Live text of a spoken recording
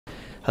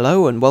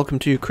Hello and welcome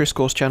to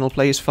ChrisCourse channel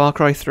Plays Far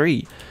Cry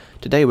 3.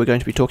 Today we're going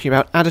to be talking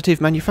about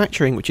additive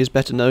manufacturing, which is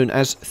better known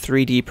as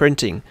 3D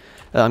printing.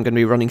 I'm going to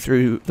be running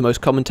through the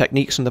most common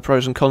techniques and the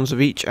pros and cons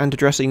of each, and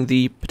addressing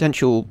the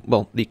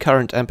the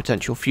current and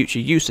potential future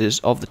uses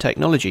of the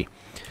technology.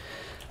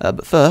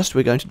 But first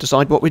we're going to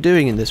decide what we're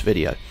doing in this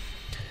video.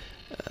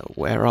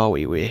 Where are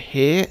we? We're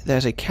here.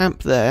 There's a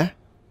camp there.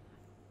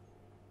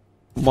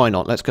 Why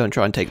not? Let's go and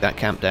try and take that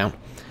camp down.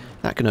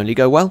 That can only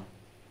go well.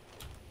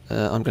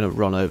 I'm going to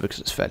run over because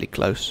it's fairly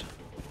close.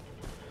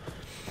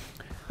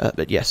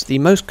 But yes, the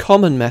most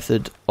common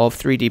method of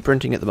 3D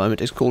printing at the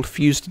moment is called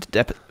fused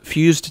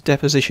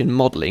deposition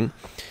modelling,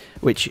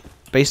 which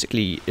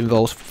basically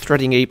involves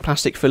threading a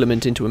plastic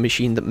filament into a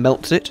machine that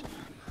melts it,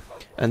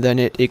 and then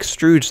it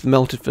extrudes the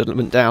melted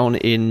filament down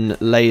in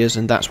layers,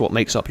 and that's what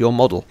makes up your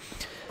model.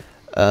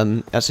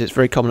 As it's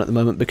very common at the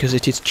moment because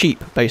it is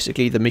cheap.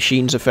 Basically, the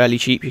machines are fairly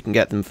cheap. You can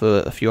get them for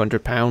a few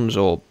 £100s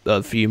or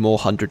a few more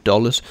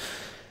 $100.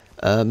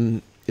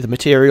 The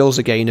materials,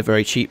 again, are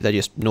very cheap. They're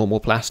just normal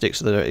plastics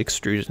that are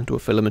extruded into a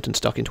filament and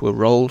stuck into a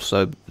roll,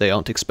 so they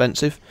aren't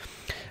expensive.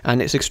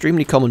 And it's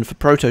extremely common for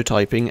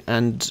prototyping,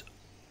 and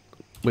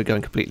we're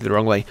going completely the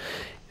wrong way.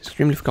 It's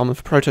extremely common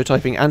for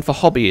prototyping and for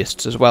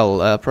hobbyists as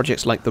well.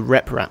 Projects like the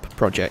RepRap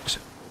project,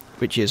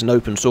 which is an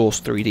open source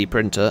 3D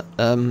printer.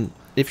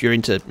 If you're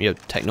into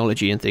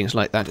technology and things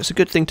like that, it's a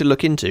good thing to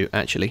look into,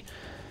 actually.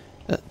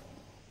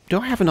 Do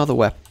I have another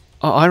weapon?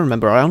 Oh, I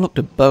remember, I unlocked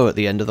a bow at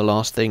the end of the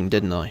last thing,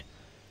 didn't I?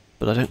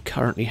 But I don't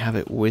currently have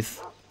it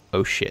with...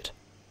 Oh shit.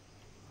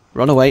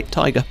 Run away,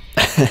 tiger.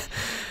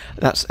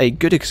 That's a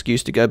good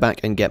excuse to go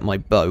back and get my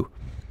bow.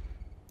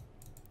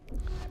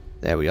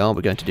 There we are,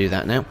 we're going to do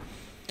that now.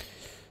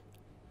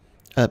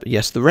 But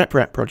yes, the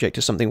RepRap project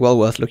is something well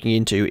worth looking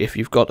into if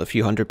you've got a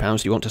few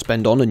 £100s you want to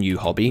spend on a new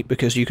hobby,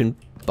 because you can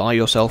buy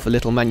yourself a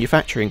little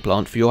manufacturing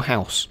plant for your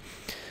house.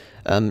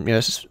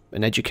 It's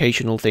an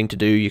educational thing to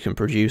do. You can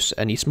produce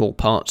any small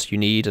parts you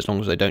need, as long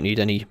as they don't need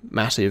any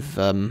massive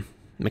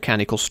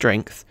mechanical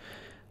strength.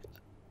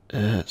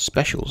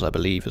 Specials, I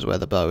believe, is where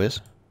the bow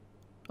is.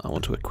 I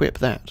want to equip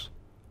that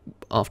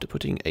after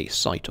putting a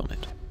sight on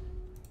it.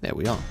 There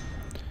we are.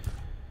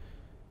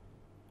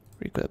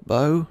 Equip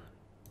bow.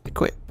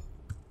 Equip.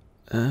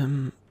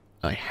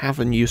 I have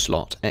a new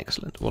slot.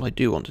 Excellent. What I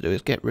do want to do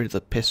is get rid of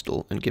the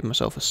pistol and give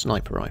myself a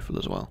sniper rifle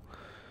as well.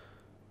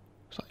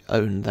 So I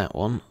own that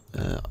one.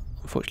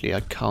 Unfortunately,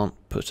 I can't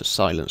put a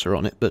silencer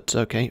on it, but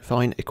okay,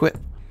 fine. Equip.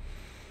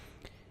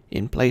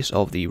 In place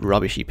of the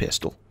rubbishy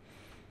pistol.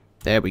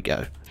 There we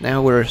go.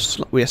 Now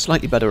we are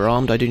slightly better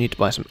armed. I do need to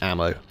buy some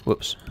ammo.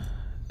 Whoops.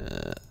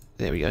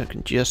 There we go. I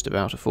can just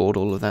about afford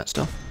all of that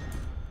stuff.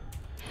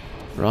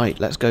 Right,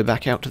 let's go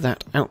back out to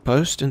that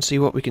outpost and see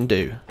what we can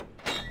do.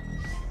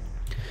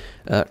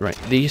 Right,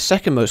 the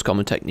second most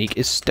common technique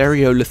is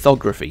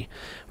stereolithography,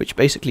 which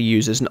basically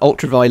uses an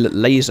ultraviolet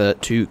laser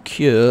to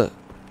cure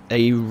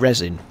a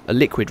resin, a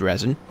liquid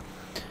resin.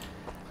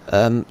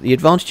 The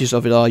advantages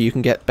of it are you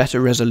can get better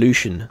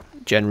resolution,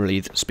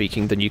 generally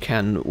speaking, than you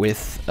can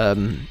with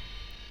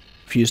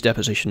fused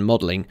deposition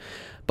modelling,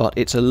 but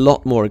it's a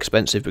lot more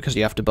expensive because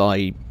you have to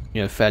buy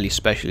fairly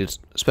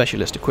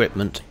specialist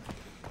equipment.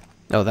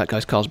 Oh, that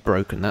guy's car's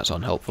broken. That's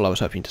unhelpful. I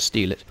was hoping to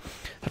steal it.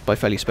 I have to buy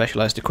fairly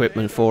specialised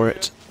equipment for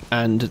it,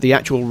 and the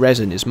actual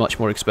resin is much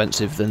more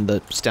expensive than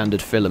the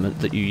standard filament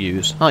that you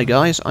use. Hi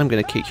guys, I'm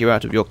going to kick you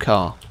out of your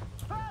car.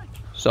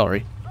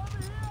 Sorry.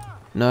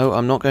 No,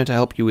 I'm not going to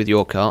help you with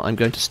your car. I'm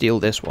going to steal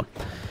this one.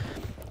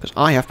 Because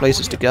I have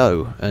places to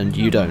go, and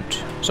you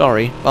don't.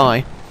 Sorry,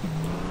 bye.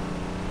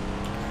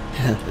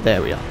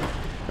 There we are.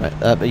 Right,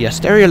 but yeah,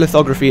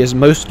 stereolithography is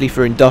mostly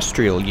for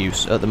industrial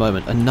use at the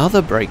moment.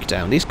 Another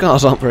breakdown. These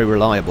cars aren't very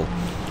reliable.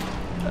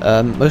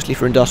 Mostly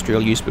for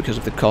industrial use because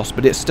of the cost,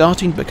 but it's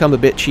starting to become a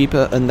bit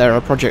cheaper, and there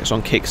are projects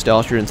on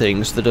Kickstarter and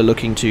things that are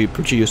looking to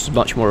produce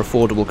much more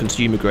affordable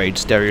consumer-grade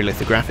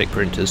stereolithographic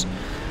printers.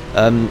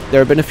 There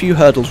have been a few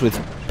hurdles with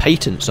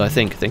patents, I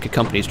think. A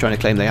company's trying to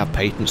claim they have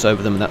patents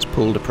over them, and that's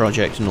pulled a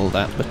project and all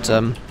that, but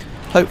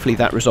hopefully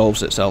that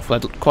resolves itself.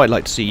 I'd quite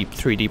like to see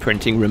 3D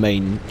printing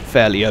remain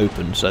fairly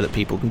open so that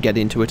people can get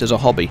into it as a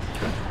hobby.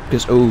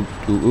 Because,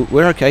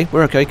 we're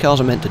okay, cars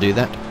are meant to do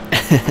that.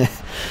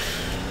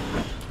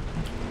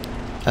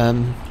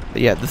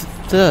 But yeah, the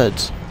third,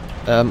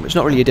 it's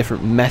not really a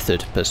different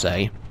method per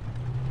se.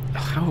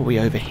 How are we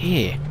over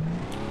here?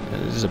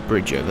 There's a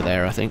bridge over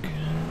there, I think.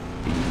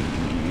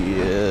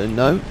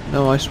 No,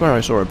 I swear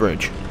I saw a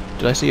bridge.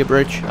 Did I see a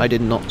bridge? I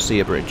did not see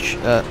a bridge.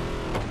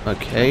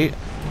 Okay.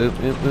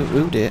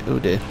 Oh dear, oh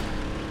dear.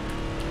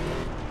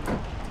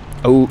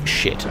 Oh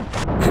shit.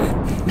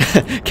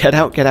 Get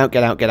out, get out,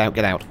 get out, get out,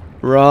 get out.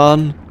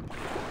 Run!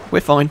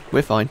 We're fine,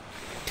 we're fine.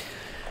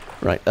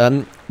 Right,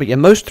 but yeah,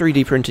 most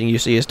 3D printing you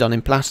see is done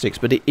in plastics,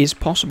 but it is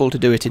possible to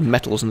do it in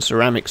metals and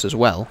ceramics as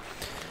well.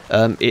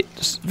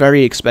 It's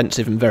very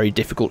expensive and very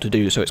difficult to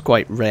do, so it's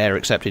quite rare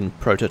except in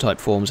prototype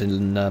forms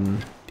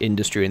in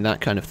industry and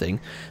that kind of thing.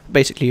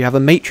 Basically, you have a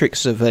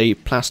matrix of a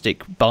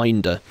plastic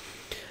binder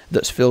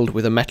that's filled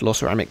with a metal or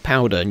ceramic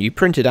powder, and you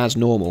print it as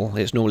normal.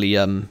 It's normally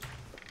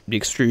the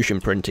extrusion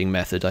printing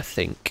method, I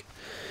think.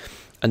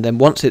 And then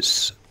once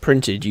it's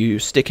printed, you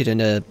stick it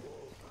in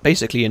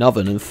basically an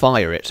oven and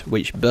fire it,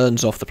 which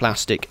burns off the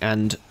plastic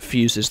and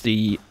fuses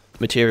the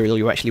material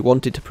you actually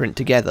wanted to print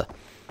together.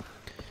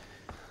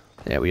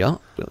 There we are.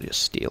 We'll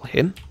just steal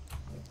him.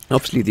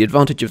 Obviously, the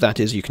advantage of that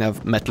is you can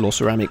have metal or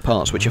ceramic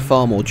parts which are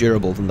far more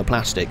durable than the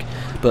plastic,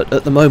 but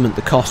at the moment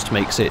the cost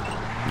makes it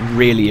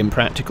really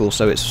impractical,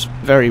 so it's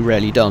very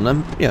rarely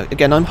done.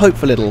 Again, I'm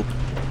hopeful it'll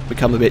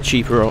become a bit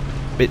cheaper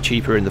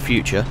in the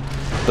future,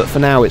 but for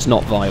now it's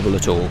not viable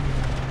at all.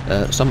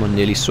 Someone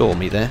nearly saw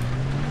me there.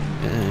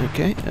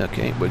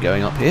 Okay, we're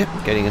going up here,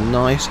 getting a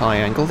nice high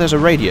angle. There's a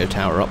radio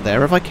tower up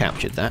there. Have I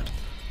captured that?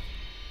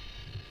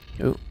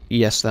 Oh,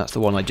 yes, that's the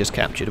one I just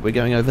captured. We're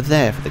going over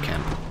there for the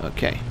camp.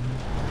 Okay.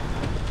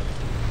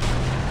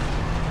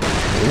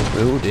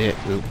 Oh dear.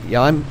 Oh.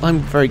 Yeah, I'm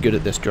very good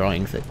at this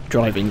driving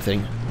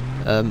thing.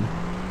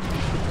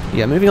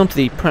 Yeah, moving on to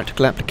the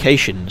practical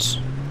applications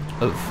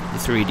of the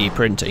 3D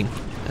printing.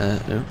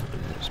 No,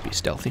 let's be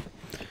stealthy.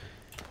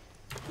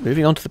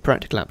 Moving on to the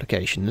practical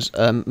applications,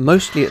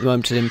 mostly at the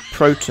moment in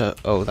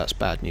oh, that's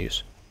bad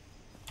news.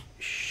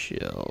 It's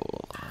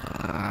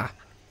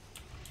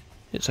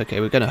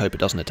okay, we're going to hope it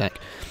doesn't attack.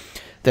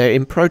 They're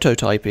in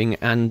prototyping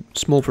and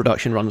small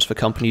production runs for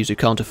companies who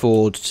can't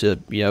afford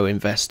to,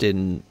 invest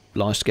in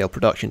large-scale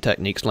production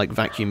techniques like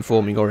vacuum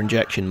forming or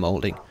injection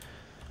molding.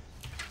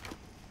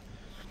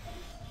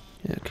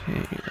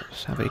 Okay,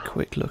 let's have a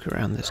quick look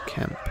around this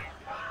camp.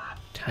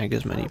 Tag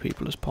as many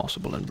people as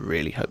possible and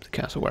really hope the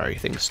cassowary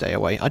things stay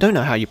away. I don't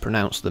know how you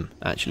pronounce them,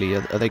 actually.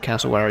 Are they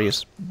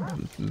cassowaries?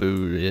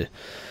 Who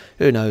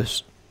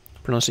knows?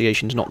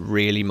 Pronunciation's not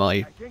really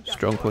my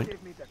strong point.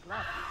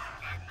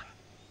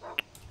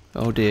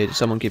 Oh dear, did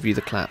someone give you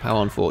the clap?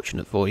 How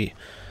unfortunate for you.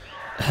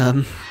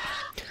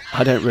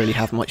 I don't really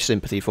have much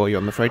sympathy for you,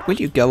 I'm afraid. Will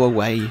you go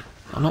away?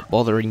 I'm not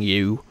bothering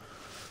you.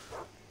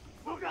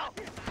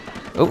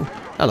 Oh,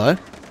 hello.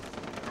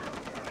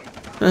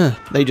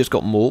 They just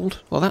got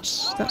mauled. Well,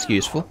 that's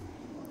useful.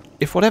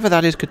 If whatever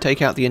that is could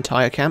take out the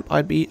entire camp,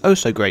 I'd be oh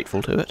so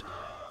grateful to it.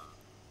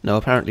 No,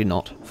 apparently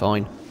not.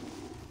 Fine.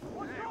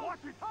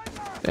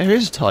 There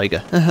is a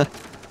tiger.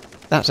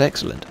 That's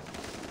excellent.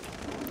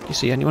 You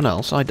see anyone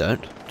else? I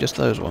don't. Just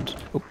those ones.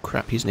 Oh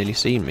crap, he's nearly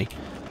seen me.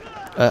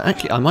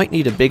 Actually, I might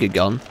need a bigger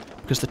gun,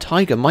 because the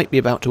tiger might be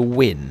about to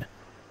win.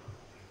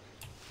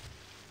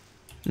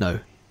 No,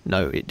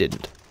 it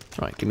didn't.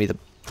 Right, give me the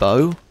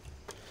bow.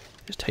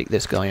 Just take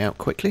this guy out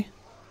quickly.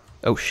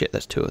 Oh shit,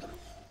 there's two of them.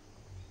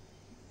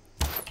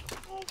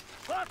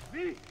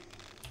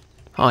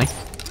 Hi.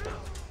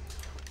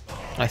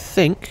 I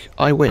think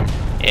I win.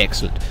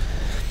 Excellent.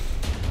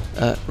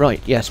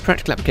 Right, yes,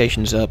 practical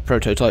applications are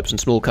prototypes and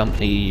small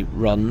company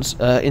runs.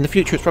 In the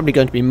future it's probably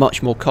going to be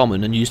much more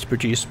common and used to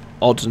produce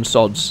odds and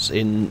sods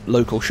in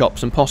local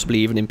shops and possibly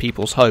even in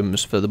people's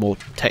homes for the more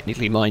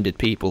technically minded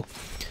people.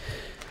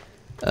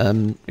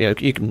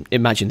 You can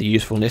imagine the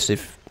usefulness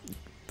if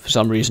for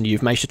some reason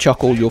you've managed to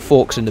chuck all your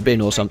forks in the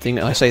bin or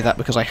something. I say that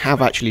because I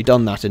have actually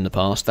done that in the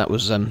past. That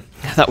was a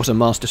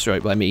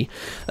masterstroke by me.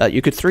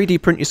 You could 3D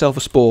print yourself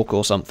a spork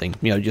or something,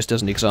 just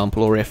as an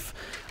example, or if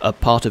a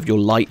part of your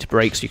light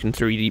breaks, you can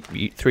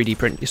 3D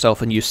print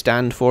yourself a new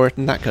stand for it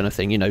and that kind of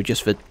thing,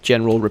 just for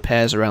general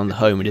repairs around the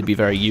home, and it'd be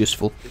very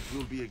useful.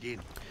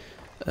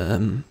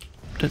 Don't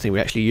think we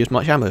actually used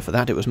much ammo for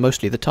that. It was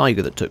mostly the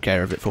tiger that took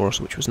care of it for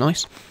us, which was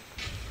nice.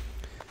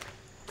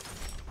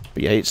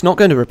 But yeah, it's not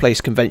going to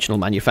replace conventional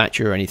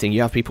manufacture or anything.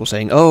 You have people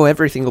saying, oh,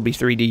 everything will be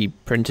 3D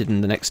printed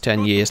in the next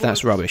 10 years.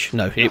 That's rubbish.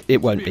 No,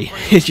 it won't be.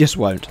 It just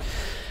won't.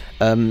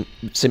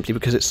 Simply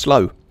because it's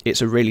slow.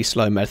 It's a really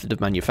slow method of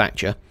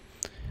manufacture.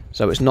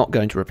 So it's not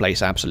going to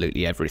replace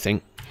absolutely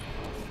everything.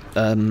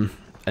 And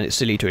it's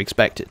silly to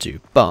expect it to.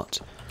 But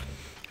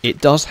it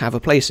does have a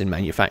place in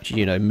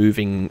manufacture,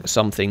 moving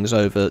some things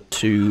over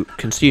to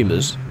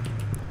consumers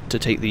to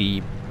take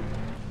the...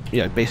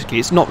 basically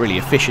it's not really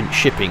efficient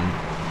shipping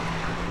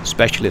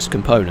specialist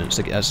components.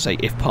 As I say,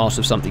 if part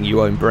of something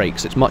you own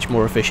breaks, it's much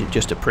more efficient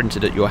just to print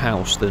it at your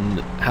house than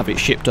have it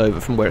shipped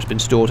over from where it's been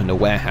stored in a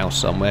warehouse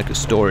somewhere, because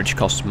storage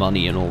costs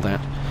money and all that.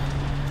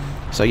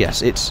 So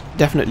yes, it's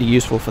definitely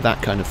useful for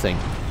that kind of thing.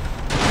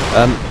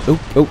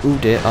 Oh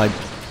dear, I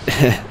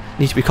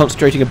need to be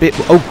concentrating a bit.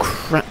 Oh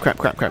crap.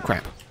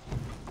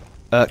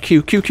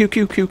 Q.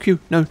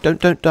 No,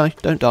 don't die.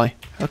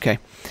 Okay.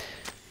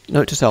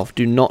 Note to self,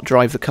 do not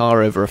drive the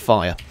car over a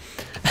fire.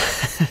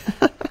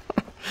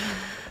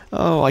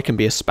 Oh, I can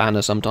be a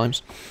spanner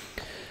sometimes.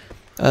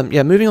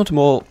 Yeah, moving on to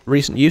more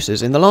recent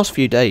uses. In the last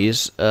few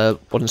days,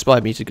 what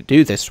inspired me to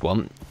do this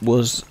one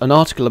was an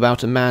article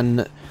about a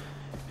man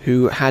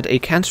who had a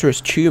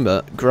cancerous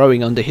tumour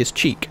growing under his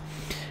cheek,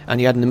 and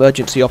he had an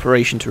emergency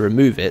operation to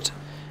remove it,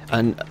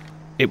 and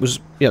it was,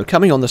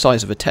 coming on the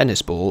size of a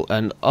tennis ball,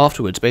 and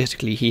afterwards,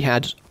 basically, he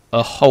had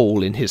a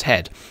hole in his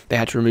head. They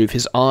had to remove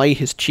his eye,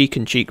 his cheek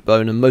and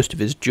cheekbone, and most of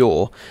his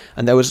jaw,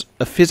 and there was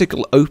a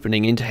physical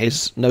opening into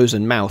his nose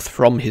and mouth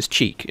from his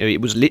cheek.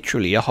 It was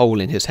literally a hole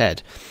in his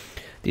head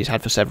that he's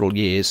had for several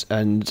years,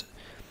 and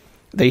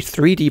they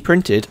 3D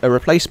printed a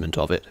replacement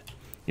of it.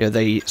 You know,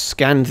 they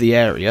scanned the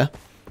area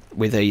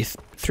with a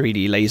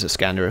 3D laser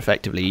scanner,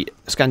 effectively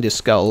scanned his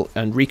skull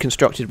and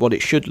reconstructed what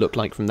it should look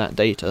like from that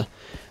data,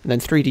 and then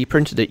 3D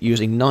printed it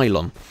using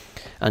nylon.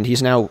 And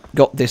he's now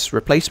got this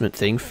replacement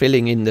thing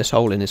filling in this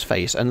hole in his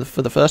face, and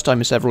for the first time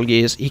in several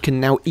years he can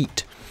now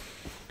eat.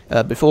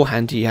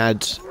 Beforehand he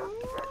had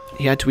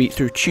to eat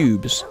through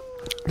tubes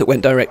that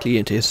went directly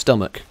into his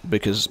stomach,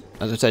 because,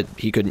 as I said,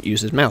 he couldn't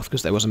use his mouth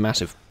because there was a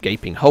massive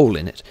gaping hole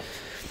in it.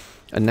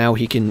 And now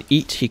he can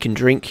eat, he can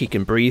drink, he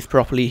can breathe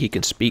properly, he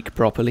can speak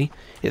properly.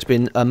 It's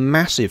been a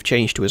massive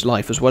change to his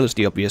life, as well as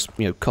the obvious,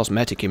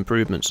 cosmetic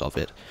improvements of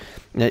it.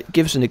 And it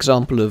gives an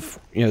example of,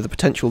 the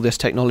potential this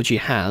technology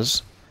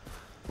has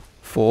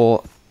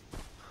for...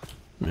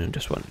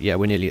 Just one. Yeah,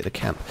 we're nearly at the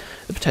camp.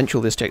 The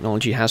potential this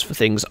technology has for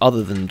things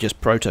other than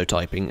just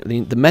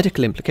prototyping. The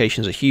medical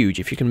implications are huge.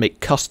 If you can make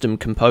custom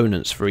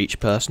components for each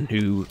person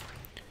who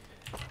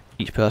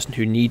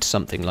needs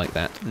something like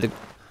that, the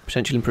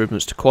potential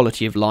improvements to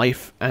quality of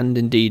life, and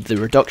indeed the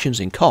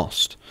reductions in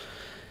cost,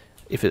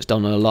 if it's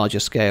done on a larger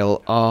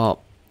scale, are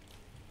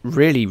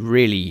really,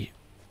 really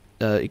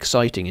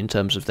exciting in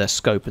terms of their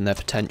scope and their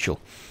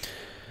potential.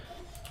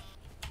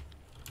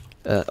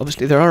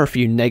 Obviously there are a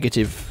few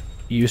negative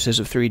uses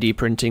of 3D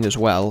printing as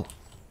well.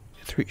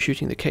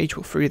 Shooting the cage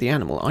will free the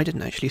animal. I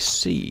didn't actually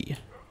see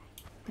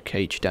the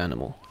caged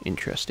animal.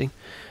 Interesting.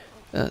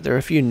 There are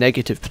a few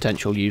negative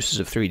potential uses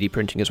of 3D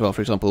printing as well.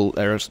 For example,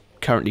 there are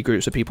currently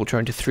groups of people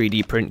trying to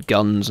 3D print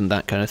guns and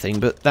that kind of thing,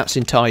 but that's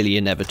entirely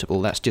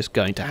inevitable. That's just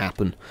going to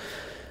happen.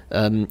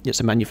 It's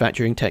a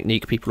manufacturing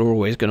technique. People are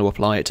always going to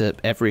apply it to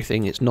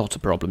everything. It's not a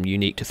problem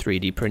unique to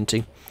 3D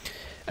printing.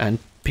 And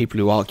people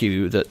who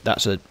argue that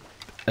that's a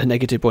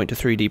negative point to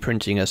 3D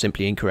printing are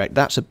simply incorrect.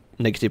 That's a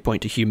negative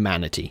point to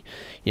humanity.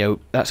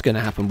 That's going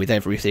to happen with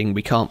everything.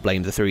 We can't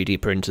blame the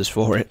 3D printers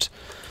for it.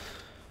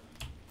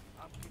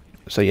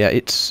 So yeah,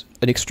 it's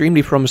an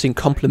extremely promising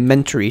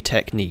complementary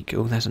technique.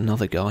 Oh, there's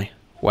another guy.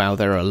 Wow,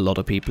 there are a lot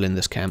of people in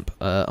this camp.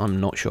 I'm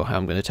not sure how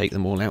I'm going to take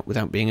them all out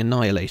without being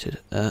annihilated.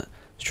 Let's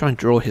try and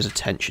draw his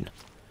attention.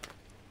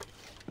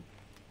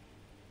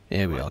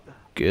 Here we are.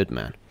 Good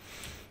man.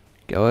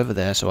 Go over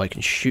there so I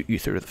can shoot you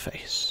through the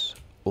face.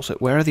 Also,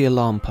 where are the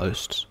alarm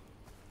posts?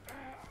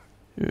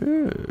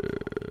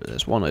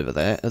 There's one over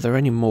there. Are there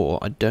any more?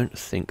 I don't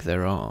think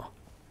there are.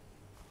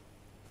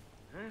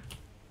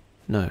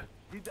 No.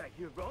 Did I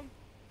hear wrong?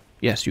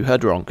 Yes, you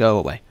heard wrong. Go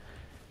away.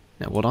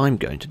 Now what I'm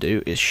going to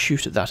do is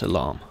shoot at that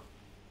alarm.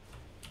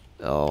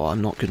 Oh,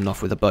 I'm not good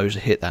enough with a bow to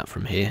hit that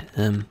from here.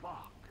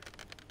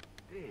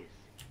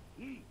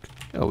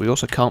 Oh, we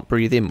also can't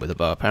breathe in with a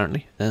bow,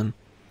 apparently.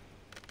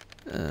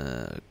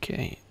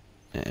 Okay.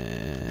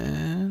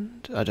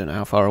 And I don't know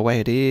how far away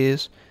it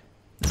is.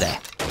 There.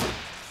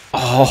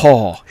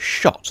 Oh,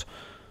 shot.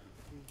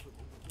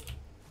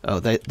 Oh,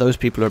 those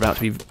people are about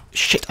to be...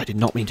 Shit, I did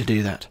not mean to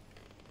do that.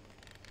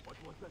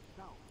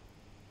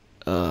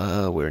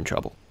 We're in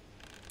trouble.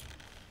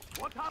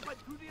 What happened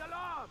to the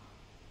alarm?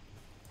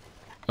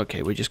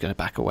 Okay, we're just going to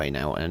back away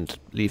now and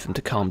leave them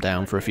to calm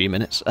down for a few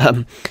minutes.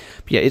 But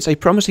yeah, it's a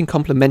promising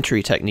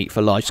complementary technique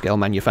for large-scale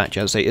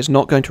manufacture. As I say, it's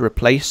not going to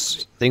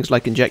replace things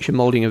like injection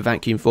molding and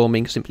vacuum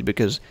forming, simply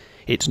because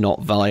it's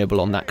not viable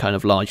on that kind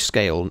of large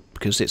scale,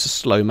 because it's a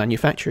slow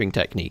manufacturing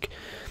technique.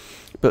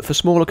 But for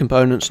smaller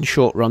components and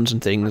short runs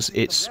and things,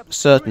 it's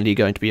certainly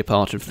going to be a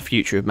part of the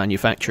future of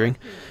manufacturing.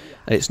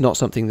 It's not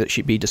something that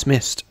should be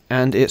dismissed,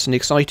 and it's an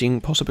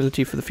exciting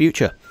possibility for the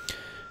future.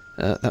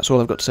 That's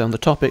all I've got to say on the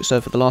topic, so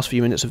for the last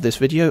few minutes of this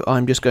video,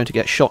 I'm just going to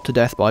get shot to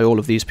death by all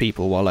of these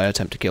people while I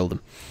attempt to kill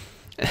them.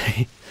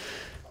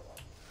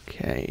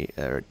 Okay,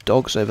 there are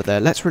dogs over there.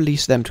 Let's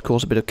release them to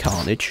cause a bit of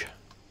carnage.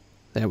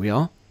 There we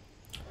are.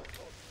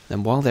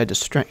 Then while they're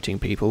distracting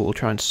people, we'll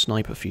try and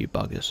snipe a few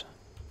buggers.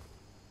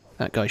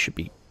 That guy should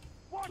be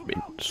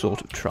in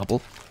sort of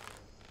trouble.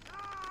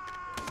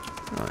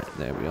 Right,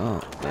 there we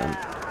are.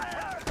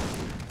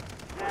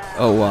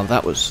 Oh wow,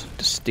 that was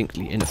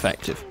distinctly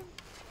ineffective.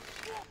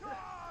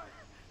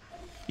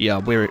 Yeah,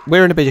 we're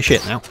in a bit of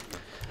shit now.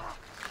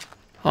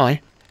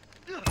 Hi.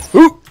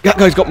 Ooh! That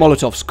guy's got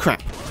Molotovs.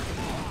 Crap.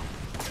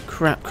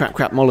 Crap.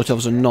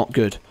 Molotovs are not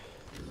good.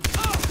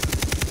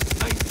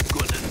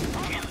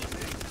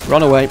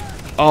 Run away.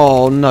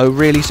 Oh no,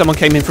 really? Someone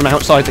came in from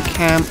outside the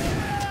camp?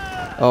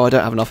 Oh, I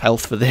don't have enough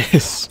health for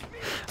this.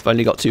 I've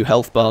only got 2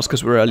 health bars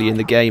because we're early in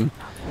the game.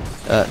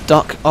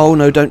 Duck. Oh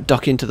no, don't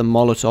duck into the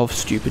Molotov,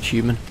 stupid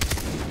human.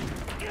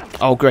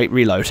 Oh, great,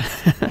 reload.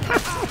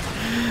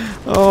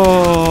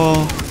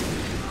 Oh,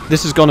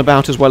 this has gone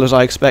about as well as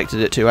I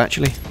expected it to,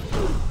 actually.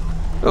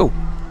 Oh,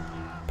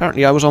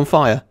 apparently I was on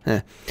fire.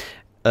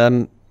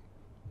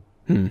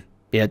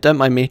 Yeah, don't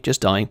mind me,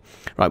 just dying.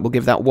 Right, we'll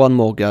give that one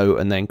more go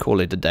and then call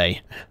it a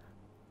day.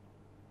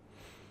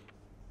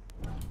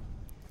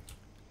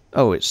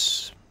 Oh,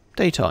 it's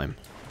daytime.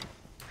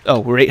 Oh,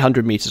 we're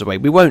 800 meters away.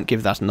 We won't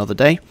give that another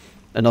day.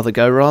 Another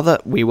go, rather.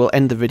 We will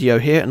end the video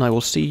here, and I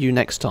will see you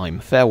next time.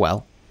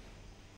 Farewell.